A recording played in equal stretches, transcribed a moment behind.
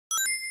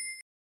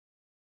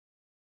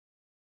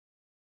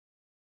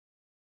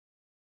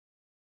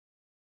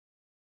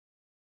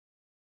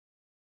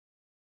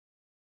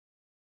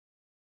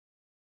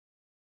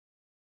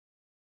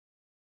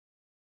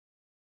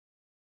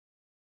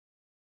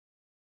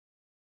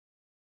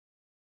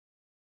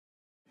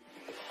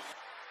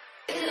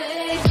Hello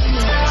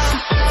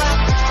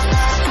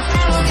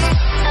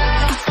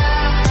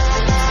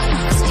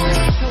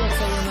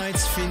fellow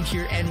knights, Finn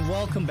here and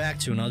welcome back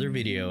to another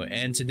video,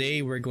 and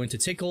today we're going to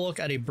take a look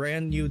at a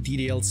brand new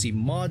DDLC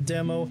mod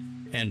demo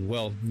and,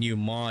 well, new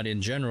mod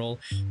in general,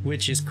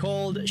 which is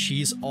called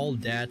She's All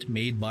That,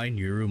 made by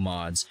Nuru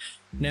Mods.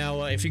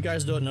 Now, if you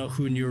guys don't know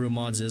who Nuru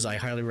Mods is, I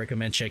highly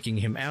recommend checking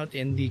him out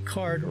in the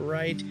card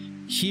right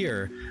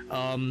here.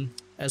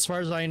 As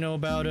far as I know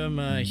about him,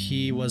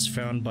 he was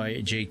found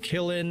by Jay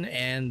Killen,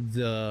 and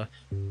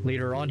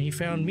later on he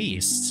found me.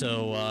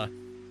 So,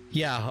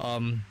 yeah,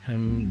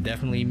 I'm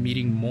definitely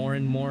meeting more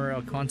and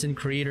more content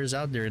creators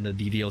out there in the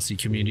DDLC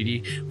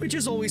community, which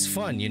is always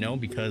fun, you know,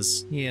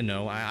 because, you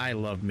know, I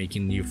love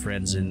making new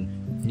friends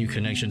and new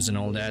connections and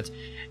all that.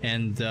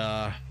 And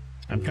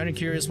I'm kind of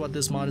curious what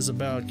this mod is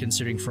about,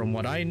 considering from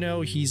what I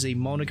know, he's a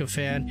Monika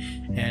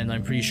fan, and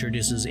I'm pretty sure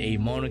this is a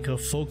Monika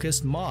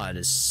focused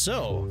mod.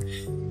 So,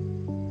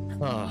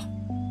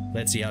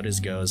 let's see how this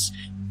goes.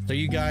 So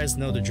you guys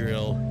know the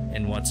drill,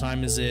 and what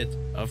time is it?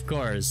 Of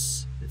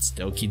course, it's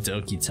Doki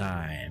Doki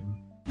time.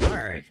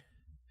 Alright.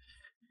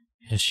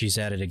 She's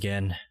at it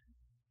again.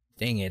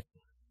 Dang it.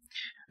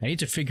 I need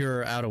to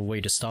figure out a way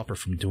to stop her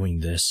from doing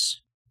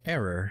this.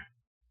 Error.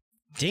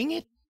 Dang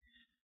it.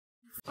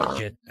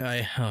 Shit.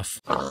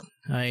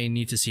 I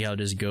need to see how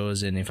this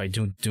goes, and if I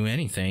don't do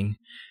anything,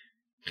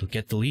 it'll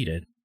get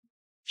deleted.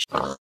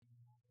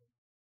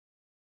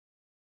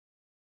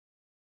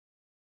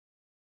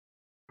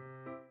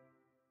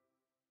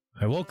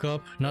 I woke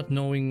up not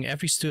knowing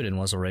every student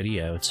was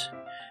already out.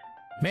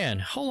 Man,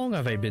 how long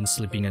have I been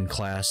sleeping in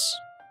class?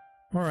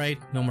 Alright,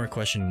 no more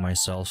questioning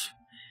myself.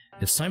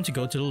 It's time to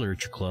go to the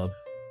literature club.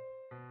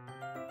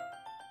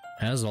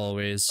 As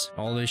always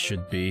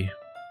should be.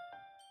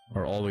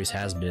 Or always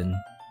has been.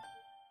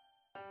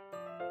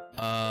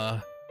 Do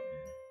I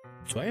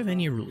have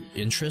any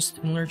interest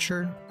in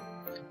literature?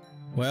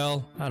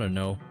 Well, I don't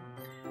know.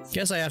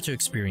 Guess I have to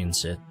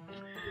experience it.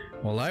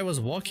 While I was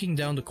walking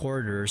down the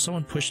corridor,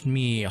 someone pushed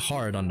me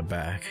hard on the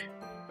back.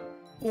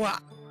 Wah!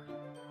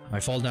 I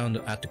fall down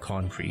at the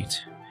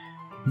concrete,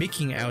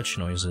 making ouch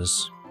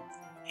noises.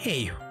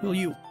 Hey, will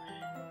you...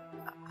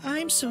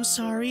 I'm so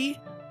sorry.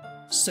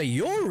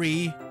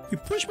 Sayori? You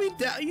pushed me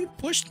down? You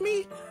pushed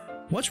me?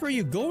 Watch where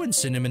you going,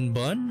 cinnamon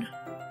bun.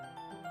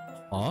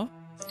 Huh?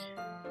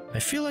 I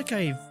feel like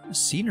I've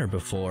seen her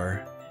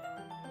before.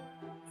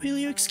 Will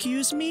you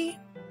excuse me?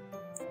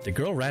 The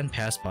girl ran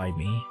past by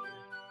me.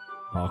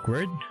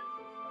 Awkward.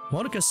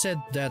 Monika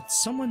said that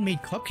someone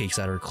made cupcakes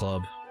at her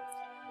club.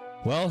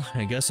 Well,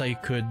 I guess I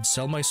could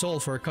sell my soul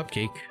for a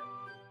cupcake.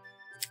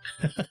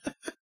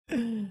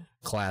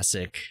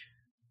 Classic.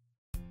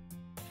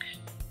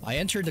 I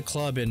entered the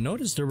club and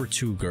noticed there were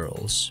two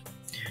girls,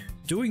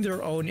 doing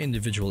their own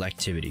individual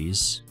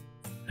activities.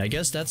 I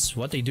guess that's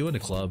what they do in the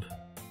club.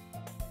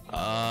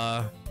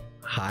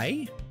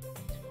 Hi?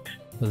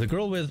 The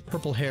girl with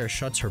purple hair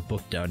shuts her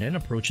book down and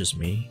approaches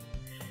me.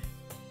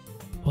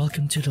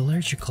 Welcome to the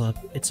literature club.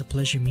 It's a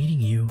pleasure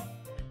meeting you.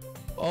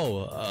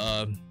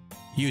 Oh,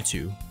 you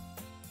two.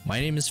 My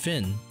name is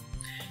Finn.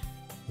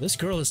 This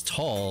girl is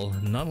tall,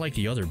 not like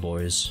the other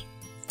boys.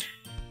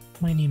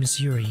 My name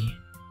is Yuri.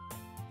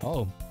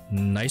 Oh,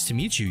 nice to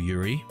meet you,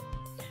 Yuri.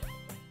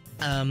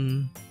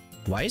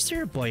 Why is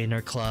there a boy in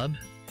our club?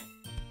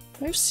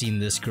 I've seen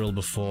this girl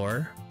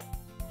before.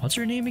 What's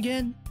her name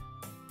again?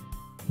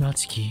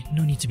 Natsuki,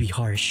 no need to be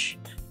harsh.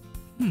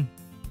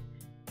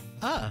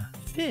 Ah,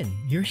 Finn,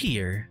 you're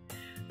here.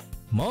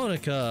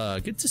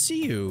 Monika, good to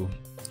see you.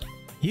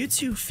 You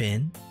too,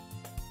 Finn.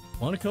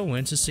 Monika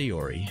went to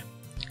Sayori.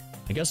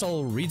 I guess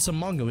I'll read some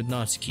manga with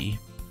Natsuki.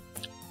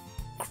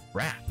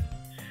 Crap.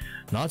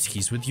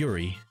 Natsuki's with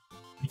Yuri.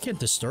 I can't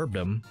disturb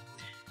them.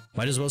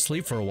 Might as well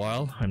sleep for a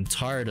while. I'm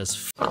tired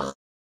as f.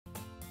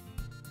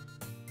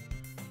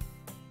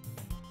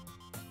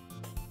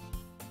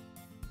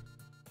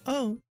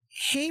 Oh,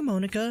 hey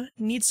Monika,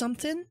 need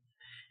something?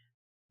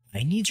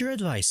 I need your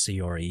advice,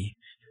 Sayori.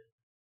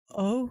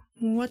 Oh,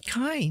 what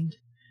kind?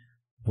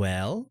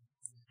 Well,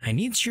 I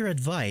need your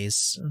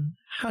advice on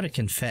how to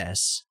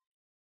confess.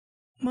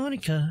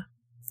 Monika,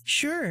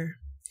 sure.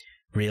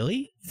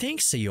 Really?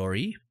 Thanks,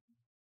 Sayori.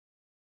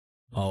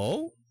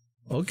 Oh?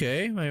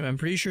 Okay, I'm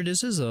pretty sure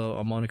this is a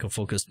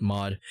Monika-focused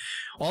mod.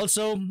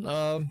 Also,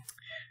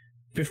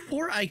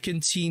 before I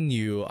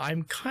continue,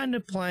 I'm kind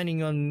of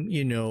planning on,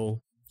 you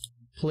know,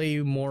 play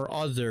more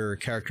other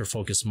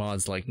character-focused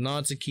mods like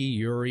Natsuki,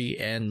 Yuri,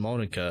 and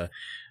Monika.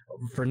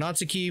 For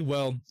Natsuki,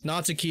 well,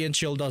 Natsuki and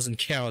Chill doesn't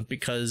count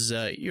because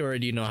you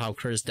already know how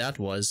cursed that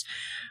was.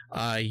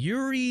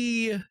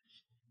 Yuri...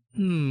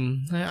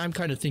 I'm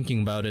kind of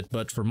thinking about it,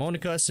 but for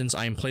Monika, since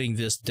I'm playing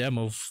this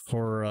demo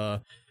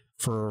for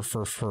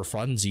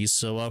funsies,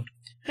 so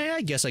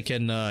I guess I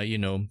can you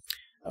know,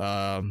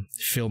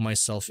 fill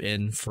myself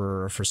in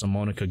for some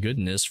Monika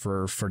goodness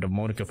for the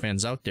Monika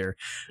fans out there.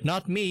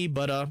 Not me,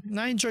 but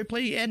I enjoy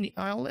playing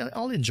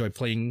I'll enjoy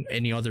playing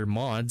any other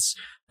mods,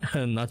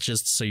 not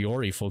just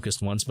Sayori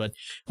focused ones, but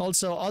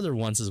also other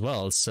ones as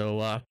well.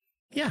 So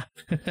yeah.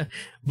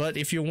 But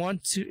if you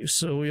want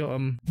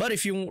to, but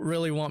if you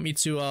really want me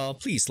to,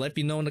 please let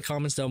me know in the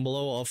comments down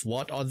below of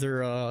what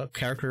other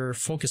character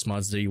focus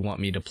mods do you want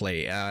me to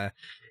play.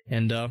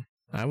 And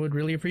I would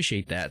really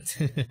appreciate that.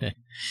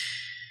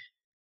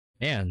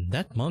 And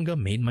that manga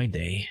made my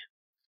day.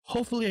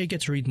 Hopefully I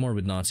get to read more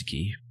with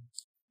Natsuki.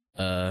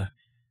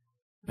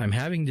 I'm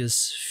having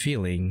this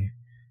feeling.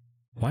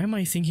 Why am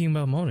I thinking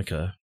about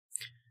Monika?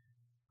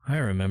 I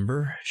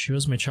remember, she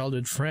was my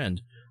childhood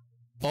friend.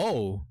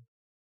 Oh!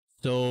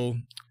 So,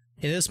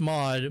 in this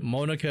mod,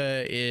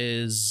 Monika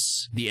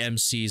is the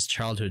MC's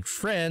childhood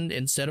friend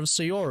instead of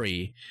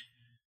Sayori.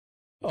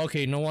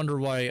 Okay, no wonder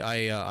why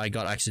I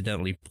got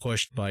accidentally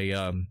pushed by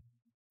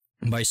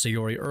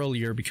Sayori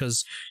earlier,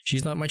 because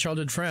she's not my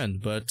childhood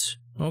friend, but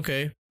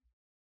okay.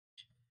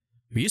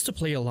 We used to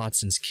play a lot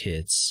since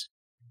kids.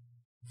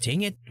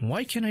 Dang it,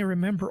 why can't I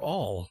remember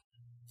all?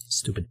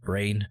 Stupid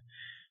brain.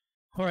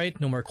 Alright,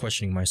 no more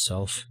questioning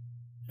myself.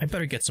 I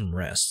better get some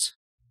rest.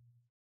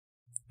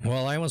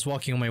 While I was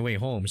walking on my way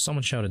home,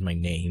 someone shouted my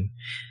name.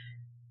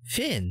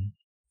 Finn!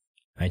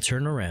 I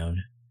turned around.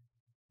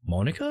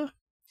 Monika?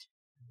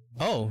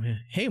 Oh,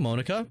 hey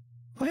Monika.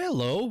 Oh,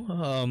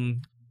 hello,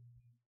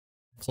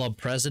 club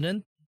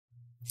president.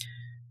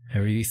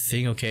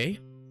 Everything okay?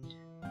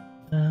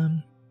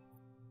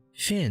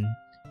 Finn,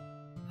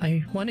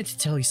 I wanted to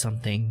tell you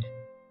something.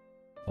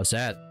 What's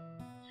that?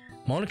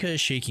 Monika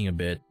is shaking a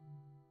bit.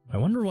 I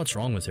wonder what's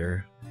wrong with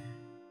her.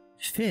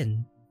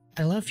 Finn,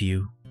 I love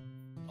you.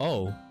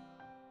 Oh,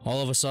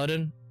 all of a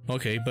sudden?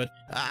 Okay, but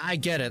I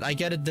get it. I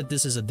get it that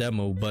this is a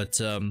demo,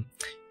 but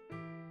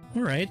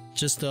alright,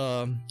 just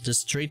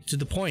straight to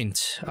the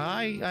point.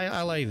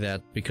 I like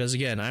that, because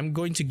again, I'm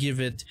going to give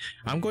it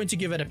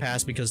a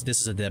pass because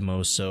this is a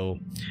demo, so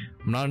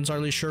I'm not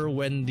entirely sure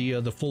when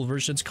the full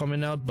version's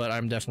coming out, but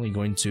I'm definitely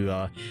going to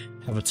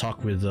have a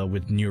talk with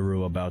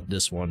Nuru about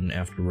this one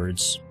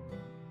afterwards.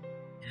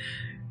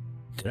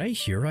 Did I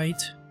hear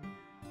right?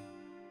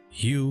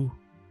 You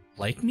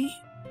like me?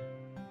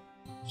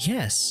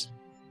 Yes.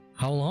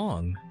 How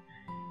long?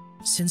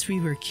 Since we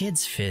were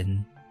kids,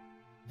 Finn.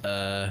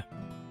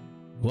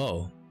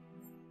 Whoa.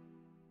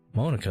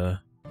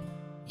 Monika.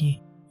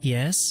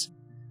 Yes?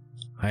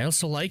 I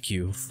also like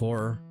you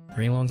for a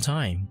very long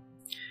time.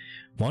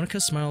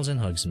 Monika smiles and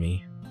hugs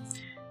me.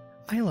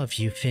 I love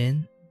you,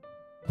 Finn.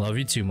 Love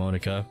you too,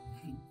 Monika.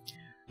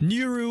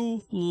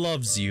 Nuru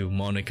loves you,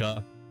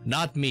 Monika.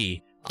 Not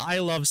me. I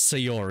love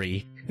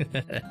Sayori.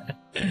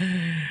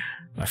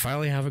 I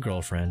finally have a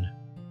girlfriend.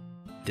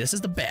 This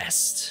is the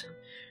best.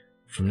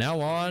 From now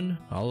on,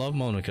 I'll love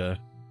Monika.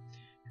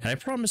 And I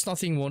promise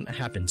nothing won't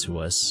happen to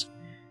us.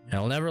 And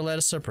I'll never let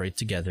us separate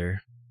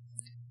together.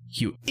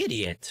 You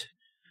idiot!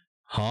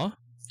 Huh?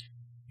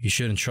 You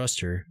shouldn't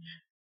trust her.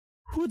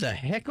 Who the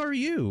heck are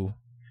you?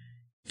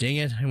 Dang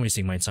it, I'm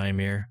wasting my time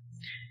here.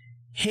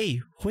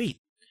 Hey, wait.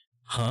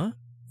 Huh?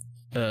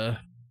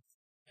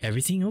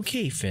 Everything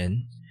okay,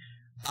 Finn?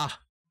 Ah,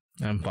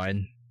 I'm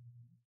fine.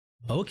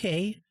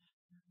 Okay.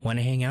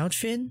 Wanna hang out,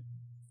 Finn?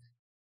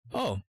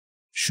 Oh,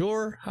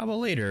 sure, how about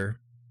later?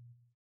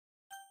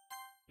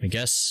 I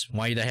guess,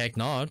 why the heck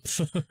not?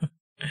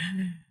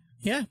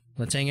 Yeah,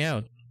 let's hang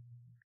out.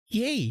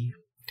 Yay!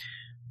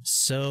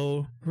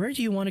 So, where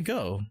do you want to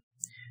go?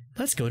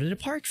 Let's go to the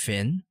park,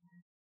 Finn.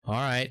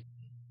 Alright.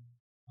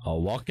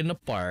 I'll walk in the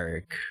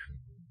park.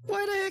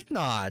 Why the heck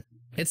not?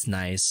 It's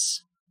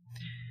nice.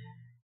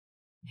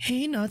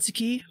 Hey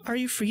Natsuki, are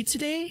you free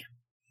today?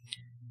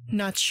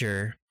 Not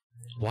sure.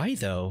 Why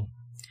though?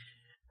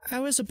 I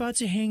was about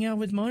to hang out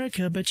with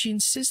Monika, but she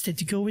insisted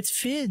to go with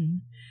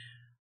Finn.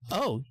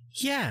 Oh,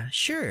 yeah,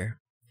 sure.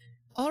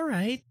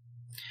 Alright.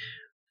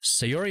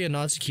 Sayori and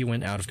Natsuki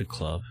went out of the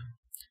club.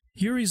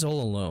 Yuri's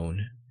all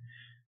alone.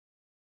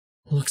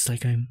 Looks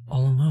like I'm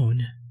all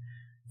alone.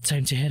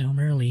 Time to head home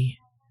early.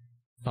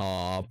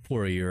 Aw,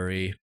 poor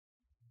Yuri.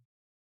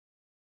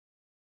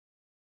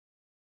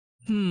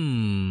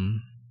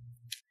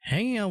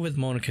 Hanging out with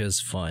Monika is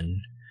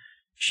fun.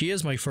 She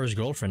is my first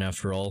girlfriend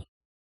after all.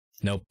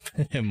 Nope,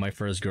 my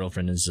first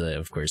girlfriend is,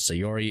 of course,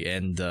 Sayori,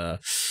 and,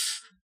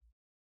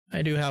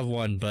 I do have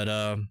one,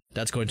 but,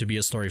 that's going to be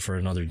a story for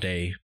another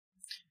day.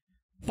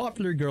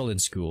 Popular girl in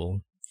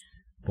school.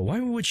 But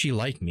why would she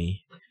like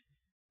me?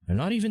 I'm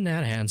not even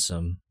that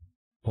handsome.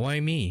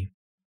 Why me?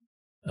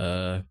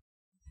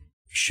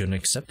 Shouldn't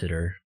have accepted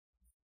her.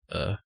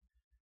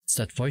 It's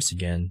that voice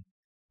again.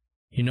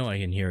 You know I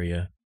can hear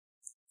you.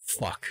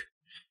 Fuck.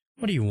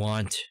 What do you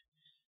want?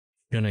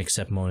 You're gonna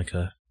accept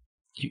Monika.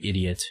 You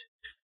idiot.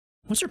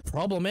 What's your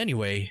problem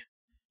anyway?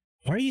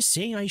 Why are you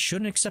saying I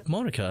shouldn't accept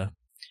Monika?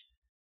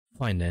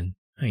 Fine then.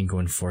 I ain't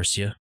going to force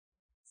you.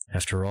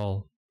 After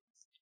all.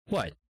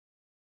 What?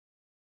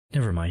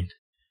 Never mind.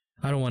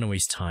 I don't want to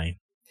waste time.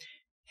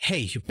 Hey,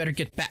 you better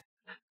get back.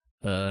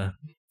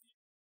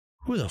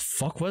 Who the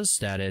fuck was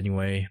that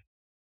anyway?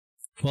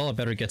 Well, I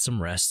better get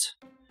some rest.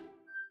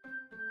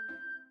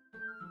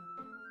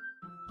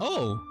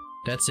 Oh,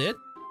 that's it?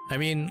 I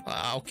mean,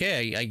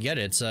 okay, I get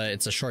it.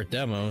 It's a short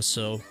demo,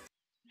 so...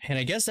 And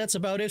I guess that's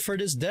about it for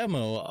this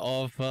demo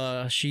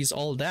of She's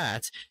All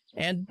That.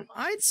 And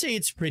I'd say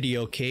it's pretty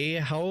okay.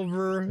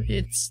 However,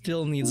 it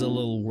still needs a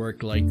little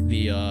work, like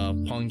the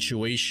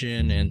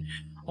punctuation and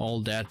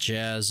all that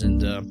jazz.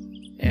 And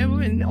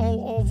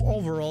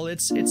overall,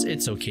 it's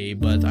okay.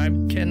 But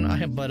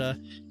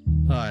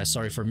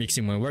sorry for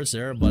mixing my words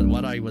there. But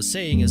what I was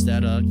saying is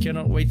that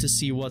cannot wait to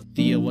see what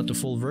the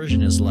full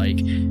version is like.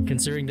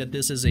 Considering that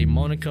this is a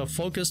Monika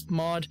focused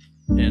mod.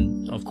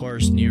 And of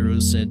course, Nuru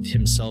said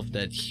himself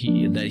that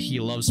he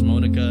loves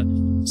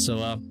Monika.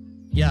 So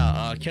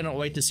yeah, cannot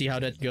wait to see how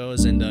that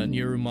goes. And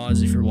Nuru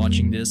Mods, if you're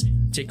watching this,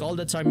 take all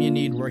the time you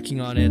need working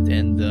on it.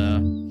 And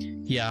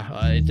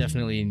yeah, it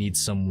definitely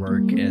needs some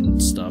work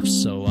and stuff.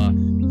 So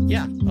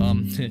yeah.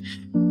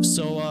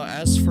 So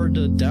as for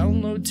the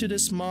download to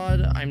this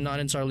mod, I'm not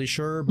entirely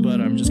sure,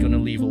 but I'm just gonna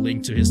leave a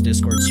link to his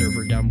Discord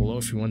server down below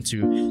if you want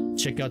to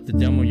check out the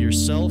demo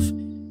yourself.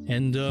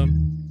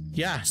 And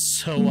yeah,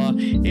 so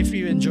if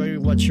you enjoy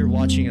what you're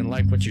watching and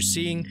like what you're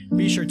seeing,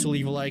 be sure to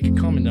leave a like,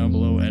 comment down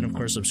below, and of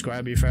course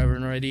subscribe if you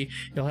haven't already.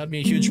 It'll help me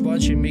a huge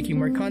bunch in making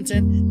more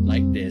content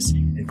like this,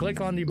 and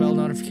click on the bell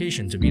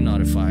notification to be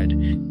notified.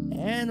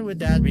 And with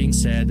that being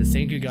said,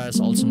 thank you guys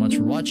all so much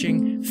for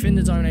watching. Finn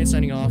the Dominate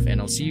signing off, and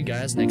I'll see you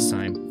guys next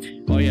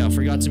time. Oh yeah, I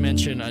forgot to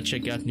mention,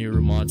 check out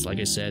Nuru Mods, like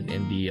I said,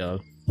 in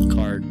the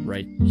card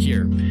right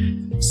here.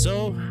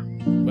 So,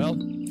 well,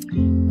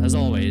 as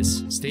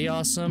always, stay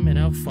awesome and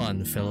have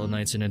fun, fellow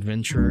knights and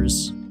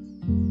adventurers.